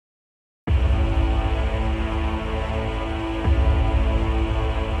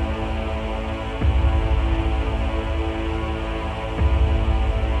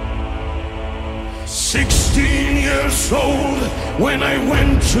old when I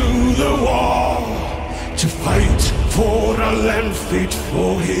went to the war to fight for a land fit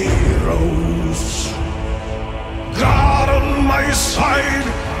for heroes. God on my side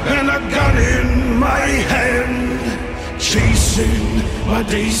and a gun in my hand, chasing my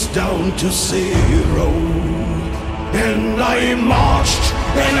days down to zero. And I marched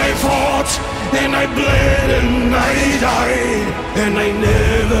and I fought and I bled and I died, and I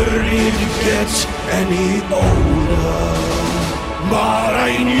never did get any older. But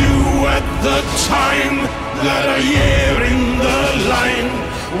I knew at the time that a year in the line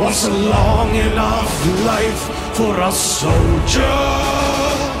was a long enough life for a soldier.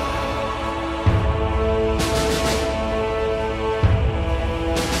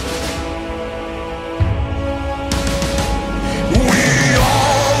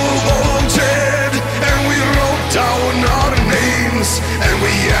 And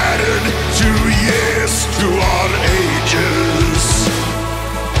we added 2 years to our ages,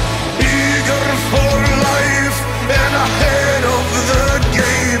 eager for life and ahead of the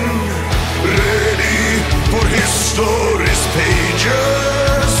game, ready for history's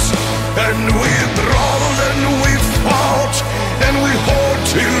pages. And we brawled and we fought and we fought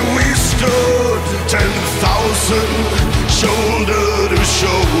till we stood 10,000 shoulder to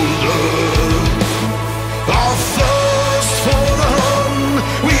shoulder. Our thirst for the hun,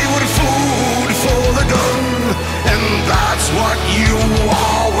 we were food for the gun, and that's what you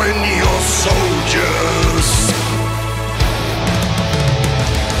are when you're soldiers.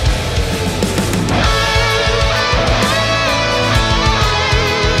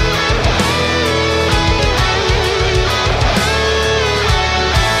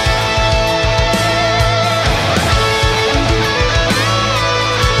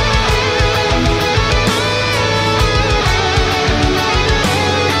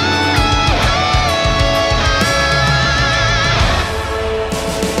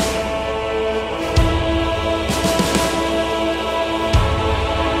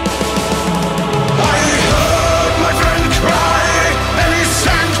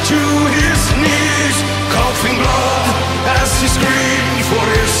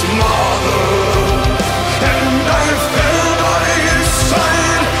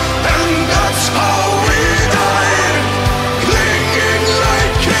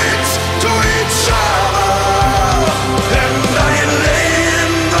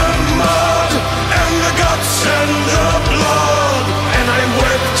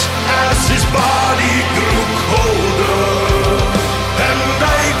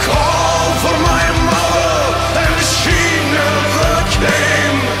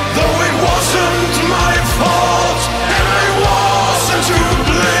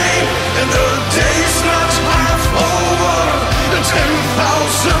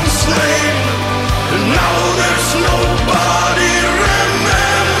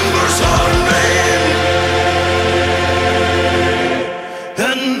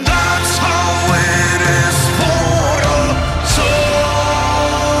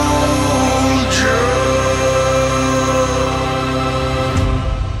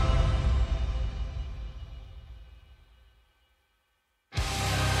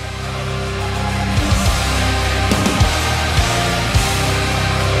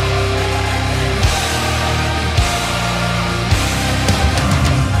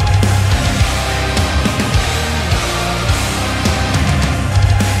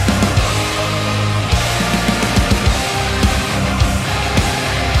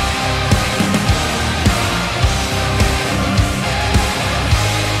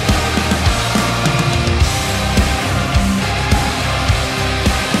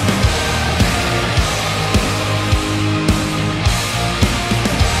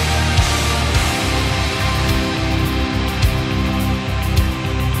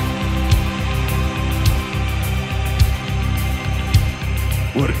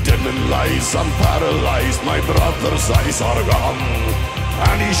 I'm paralyzed, my brother's eyes are gone,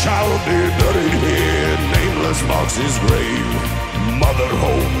 and he shall be buried here, nameless marks his grave. Mother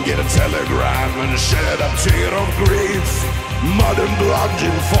home, get a telegram and shed a tear of grief. Mud and blood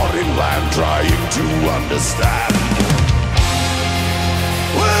in foreign land, trying to understand.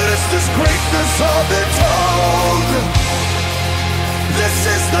 Where is this greatness of it told? This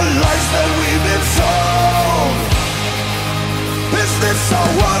is the lies that we've been sold. Is this a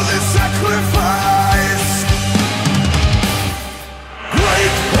worthy sacrifice?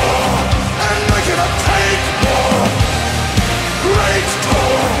 Great war, and I cannot take more. Great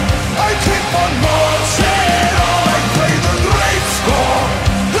war, I keep on marching on. I play the great score,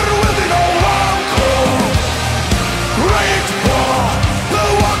 there will be no encore. Great war, the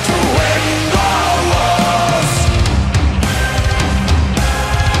war to end our wars.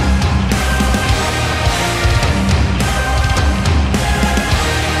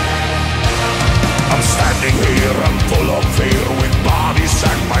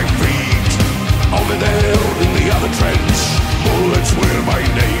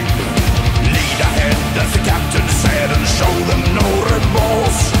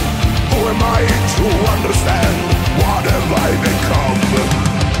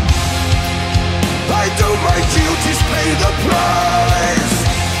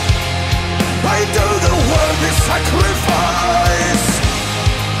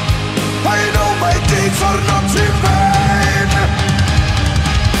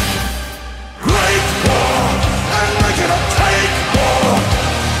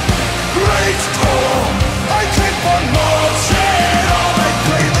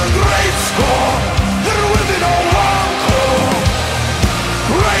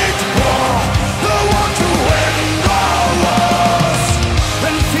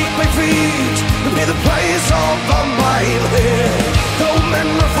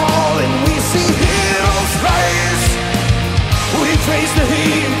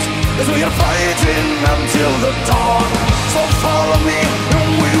 until the dawn. So follow me and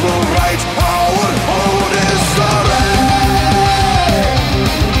we will write our own history.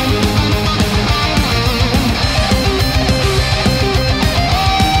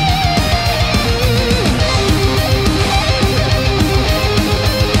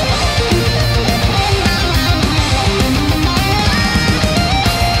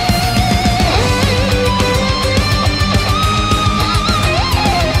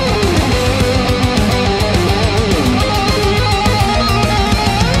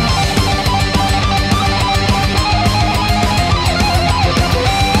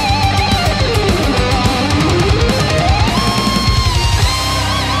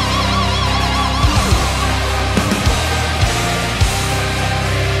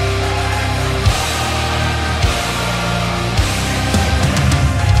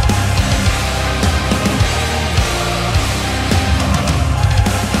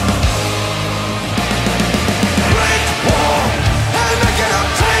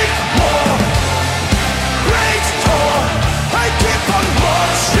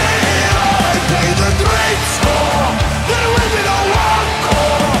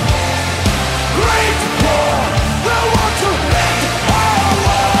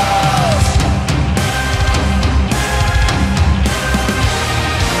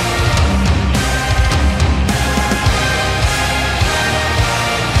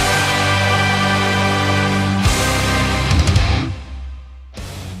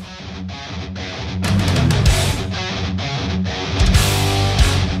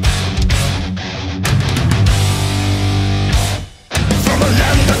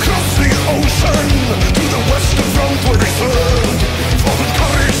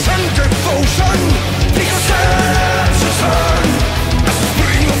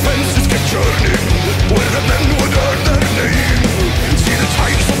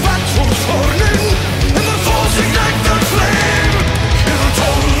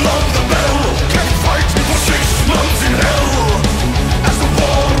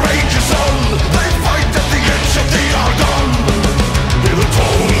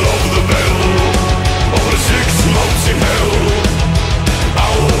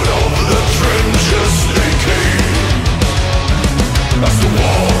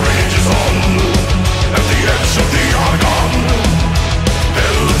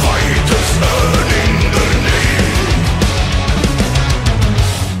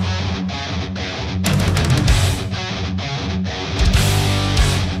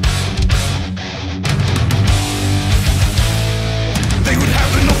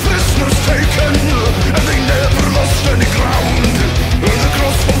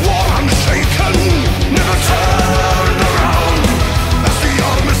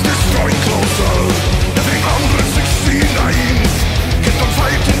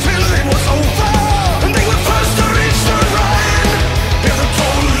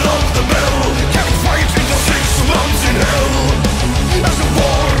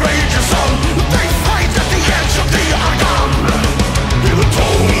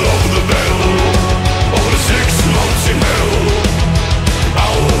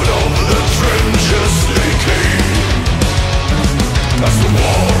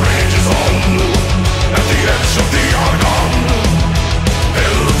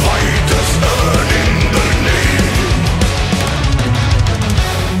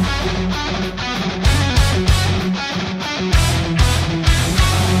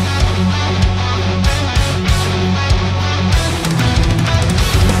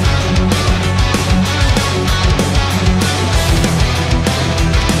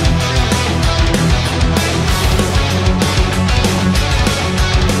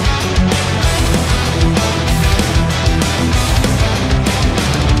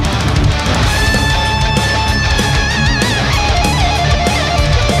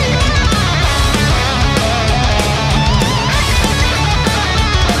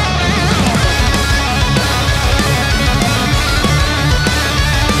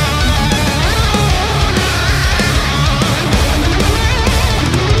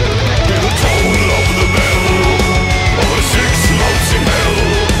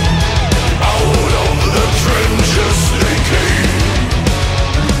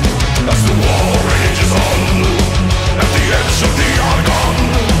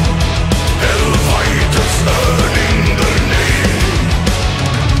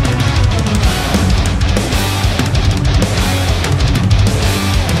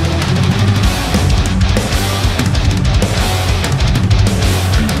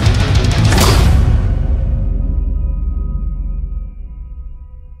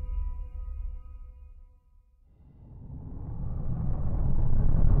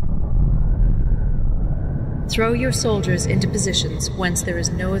 Throw your soldiers into positions whence there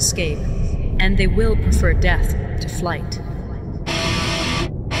is no escape, and they will prefer death to flight.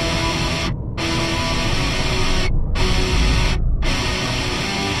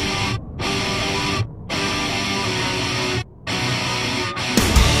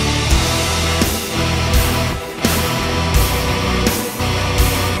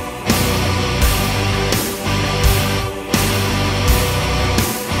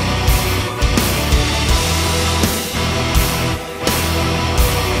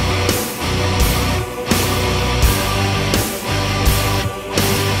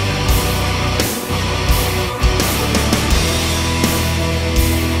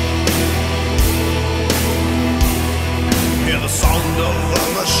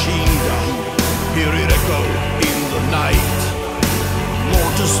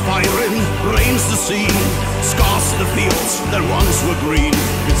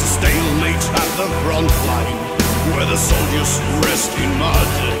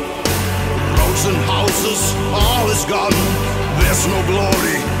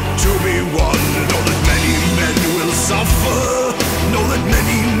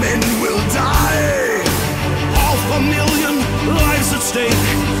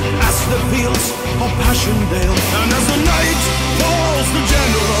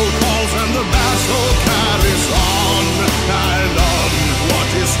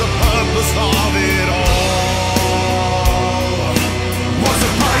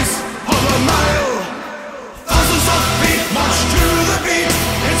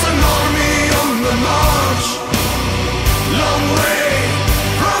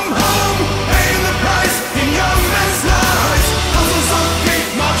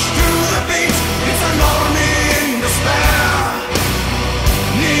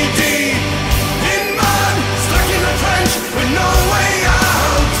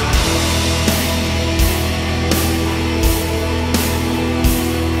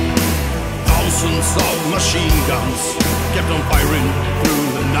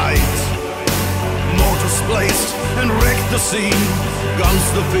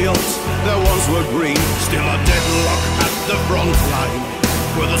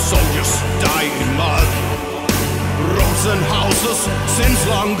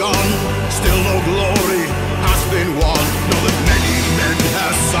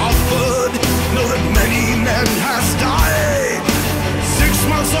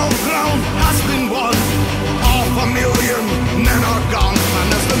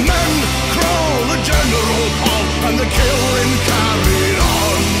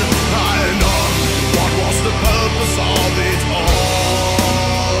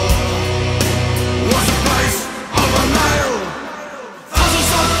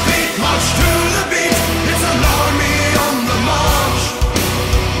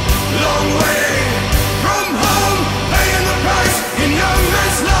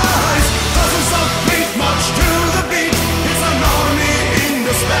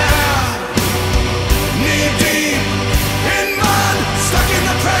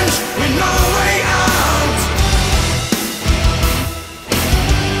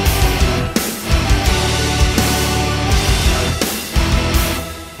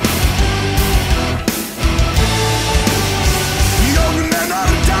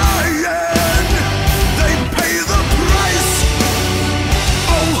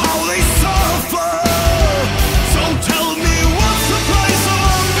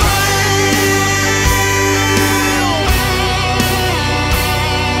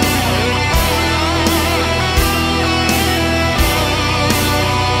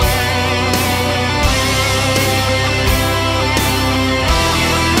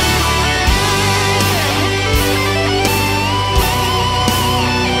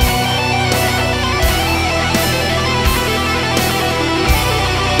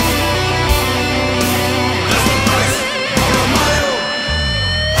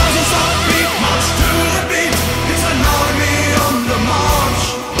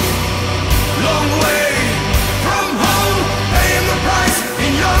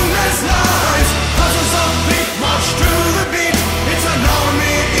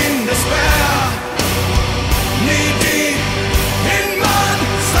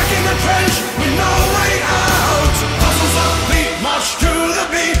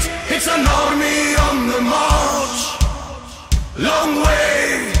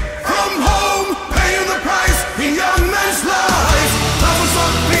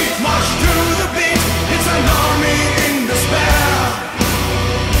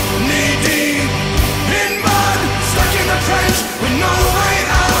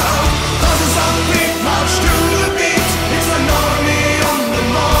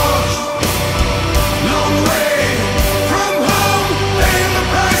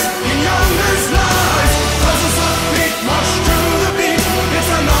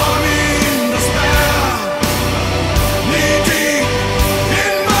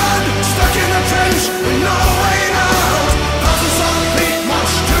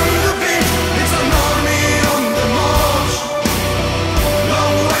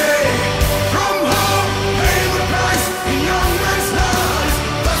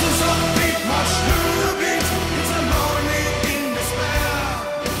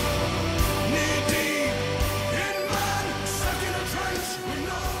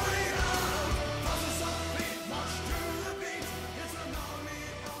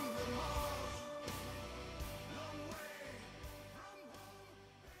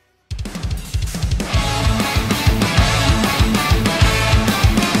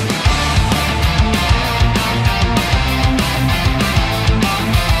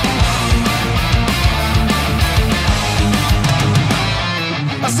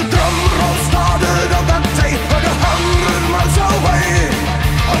 As the drum roll started on that day, but 100 miles away,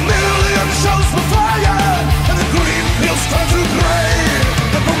 a million shells were fired, and the green fields turned to grey.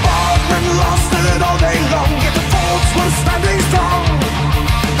 The bombardment lasted all day long, yet the forts were standing strong,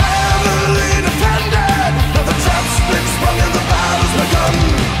 heavily defended. Now the traps been sprung and the battle's begun,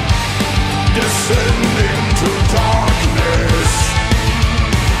 descending to darkness.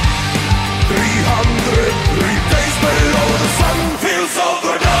 303 days below the sun feels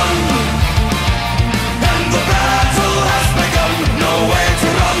overdone, and the battle has begun. No way to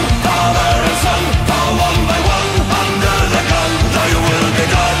run, father and son fall one by one under the gun. Thy will be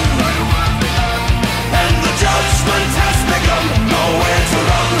done, and the judgment has begun. No way to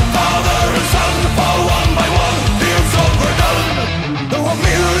run, father and son fall one by one, feels overdone. Though a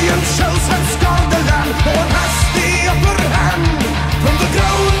million shells have scarred the land, no one has the upper hand. From the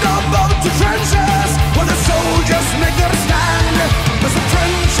ground above to trenches, where the soldiers make their stand, as the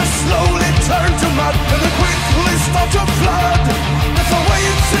trenches slowly turn to mud and they quickly start to flood, as the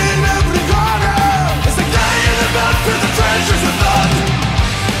waves in every corner, as they die in the mud, fill the trenches with blood,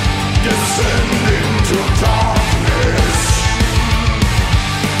 descending to darkness.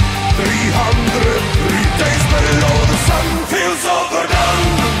 303 days below the sun feels overdone,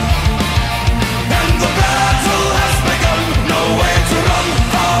 and the battle has begun. No way to run,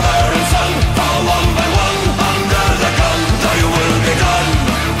 father and son fall one by one under the gun. Thy will be done,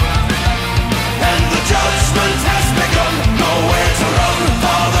 and the judgment has begun. No way to run,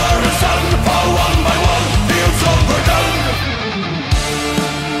 father and son fall one by one, feels overdone.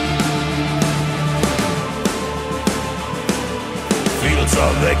 Fields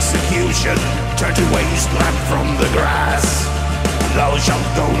of execution turn to wasteland from the grass. Thou shalt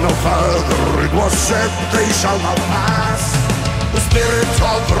go no further, it was said they shall not pass. The spirit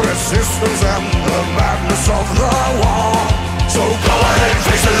of resistance and the madness of the war. So go ahead,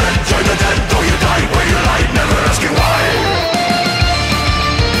 face it and join the dead, though you die where you lie, never asking why.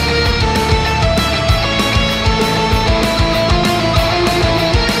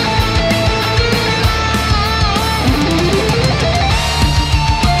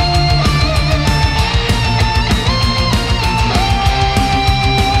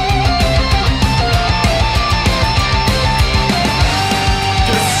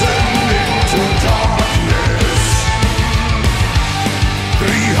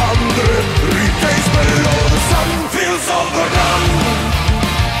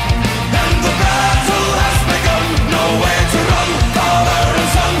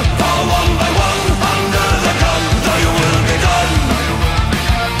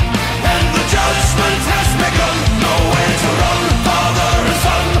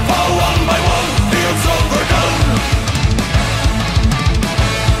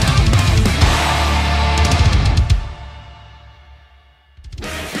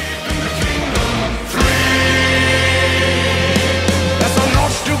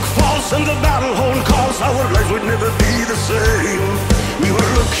 And the battle horn calls, our lives would never be the same. We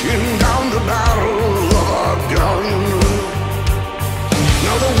were looking down the barrel of our gun.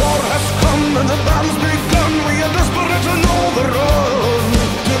 Now the war has come and the battle's begun. We are desperate and overrun.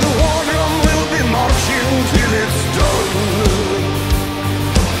 To the war drum we'll be marching till it's done.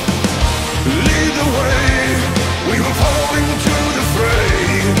 Lead the way, we will follow into the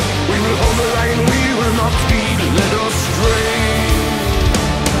fray. We will hold the line, we will not be led astray.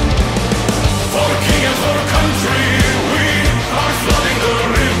 For king and for country, we are flooding the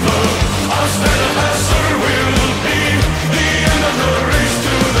river. Our steadfasser will be the end of the race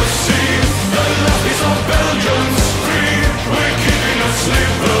to the sea. The last piece of Belgium's free. We're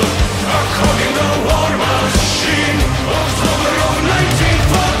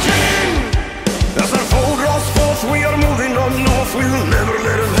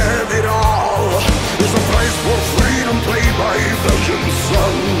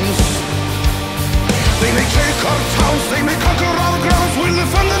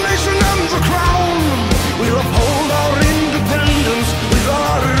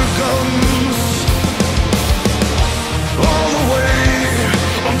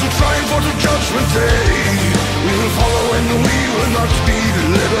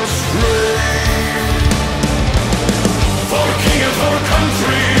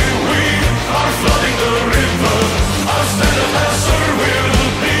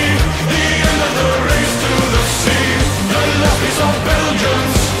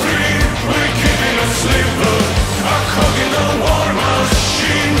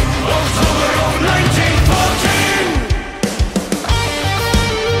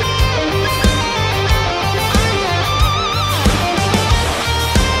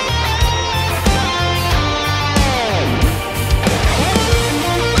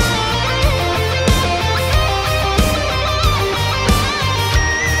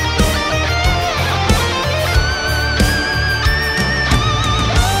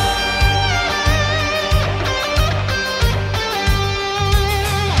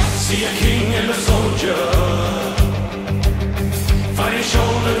see a king and a soldier.